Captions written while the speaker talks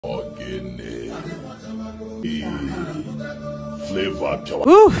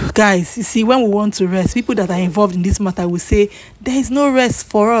Ooh, guys, you see, when we want to rest, people that are involved in this matter will say there is no rest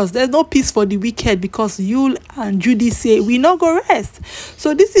for us, there's no peace for the wicked, because Yul and Judy say we not go rest.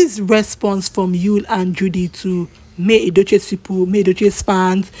 So this is response from Yul and Judy to May Edochie's people, May Edochie's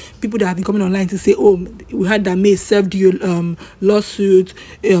fans, people that have been coming online to say, oh, we heard that May served you lawsuit,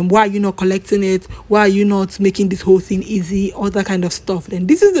 why are you not collecting it, why are you not making this whole thing easy, all that kind of stuff. Then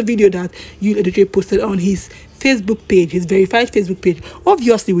this is the video that Yul Edochie posted on his Facebook page, his verified Facebook page.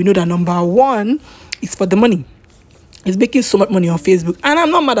 Obviously, we know that number one is for the money. He's making so much money on Facebook, and I'm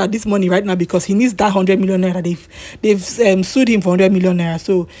not mad at this money right now because he needs that 100 million naira. They've sued him for 100 million naira,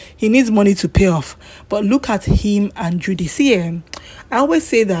 so he needs money to pay off. But look at him and Judy. See, I always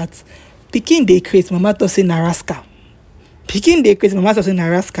say that Pikin dey craze, mama to say naraska. Pikin dey craze, mama to say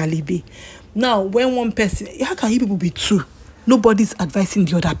naraska libi. Now, when one person, how can you people be two? Nobody's advising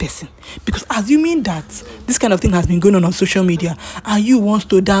the other person, because assuming that this kind of thing has been going on social media and you wants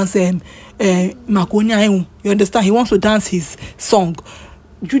to dance Makonya, you understand, he wants to dance his song,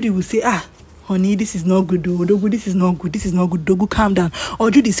 Judy will say, honey, this is not good, Odogu, this is not good, Odogu, calm down.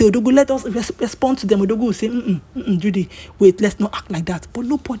 Or Judy say, Odogu, let us respond to them. Odogu will say, Judy, wait, let's not act like that. But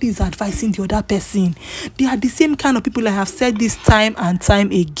nobody is advising the other person. They are the same kind of people. I have said this time and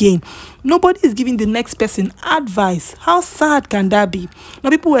time again. Nobody is giving the next person advice. How sad can that be? Now,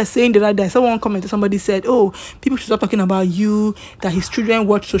 people were saying the other day, someone commented, somebody said, oh, people should stop talking about you, that his children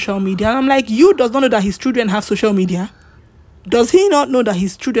watch social media. And I'm like, you does not know that his children have social media? Does he not know that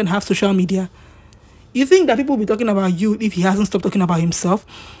his children have social media? You think that people will be talking about you if he hasn't stopped talking about himself?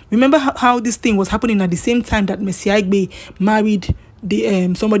 Remember how this thing was happening at the same time that May Edochie married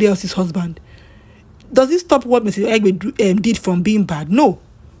the somebody else's husband? Does it stop what May Edochie did from being bad? No.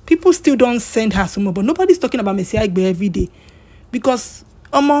 People still don't send her some more, but nobody's talking about May Edochie every day. Because,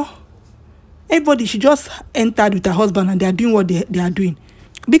 everybody, she just entered with her husband and they are doing what they are doing.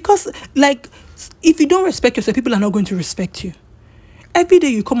 Because, like, if you don't respect yourself, people are not going to respect you. Every day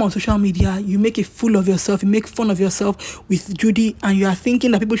you come on social media, you make a fool of yourself, you make fun of yourself with Judy, and you are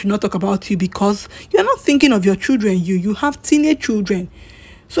thinking that people should not talk about you because you are not thinking of your children. You have teenage children.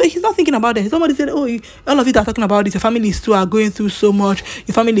 So he's not thinking about that. Somebody said, oh, all of you that are talking about this, your families too are going through so much.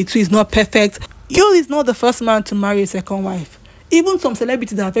 Your family too is not perfect. Yul is not the first man to marry a second wife. Even some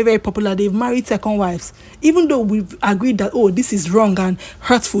celebrities that are very, very popular, they've married second wives. Even though we've agreed that, oh, this is wrong and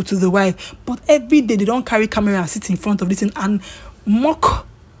hurtful to the wife. But every day they don't carry camera and sit in front of this and mock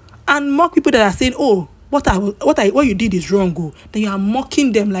people that are saying, oh, what you did is wrong. Then you are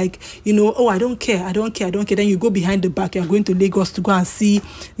mocking them like, oh, I don't care. Then you go behind the back. You are going to Lagos to go and see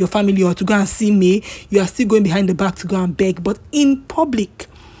your family or to go and see me. You are still going behind the back to go and beg. But in public,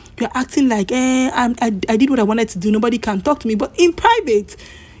 you are acting like, I did what I wanted to do. Nobody can talk to me. But in private,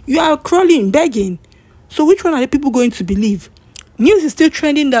 you are crawling, begging. So which one are the people going to believe? News is still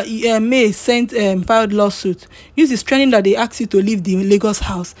trending that May filed lawsuit. News is trending that they asked you to leave the Lagos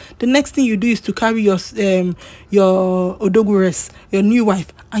house. The next thing you do is to carry your Odogu, your new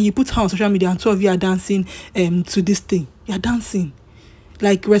wife, and you put her on social media, and two of you are dancing to this thing. You are dancing.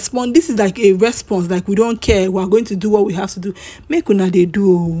 Like, respond. This is like a response. Like, we don't care. We are going to do what we have to do. Make una they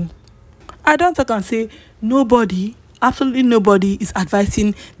do. I don't talk and say nobody, absolutely nobody is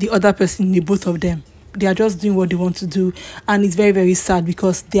advising the other person, the both of them. They are just doing what they want to do, and it's very, very sad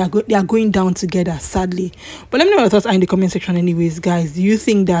because they are going down together, sadly. But let me know your thoughts in the comment section anyways, guys. Do you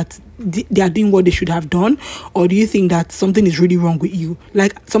think that they are doing what they should have done, or do you think that something is really wrong with you?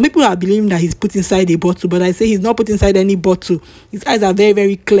 Like, some people are believing that he's put inside a bottle, but I say he's not put inside any bottle. His eyes are very,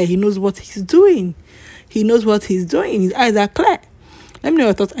 very clear. He knows what he's doing. His eyes are clear. Let me know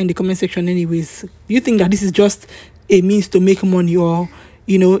your thoughts in the comment section anyways. Do you think that this is just a means to make money, or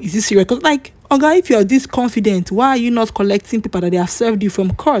is this serious? Because, like, okay, if you are this confident, why are you not collecting people that they have served you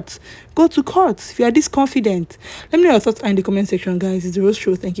from court? Go to court if you are this confident. Let me know your thoughts in the comment section, guys. It's the Rose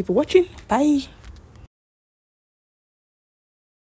Show. Thank you for watching. Bye.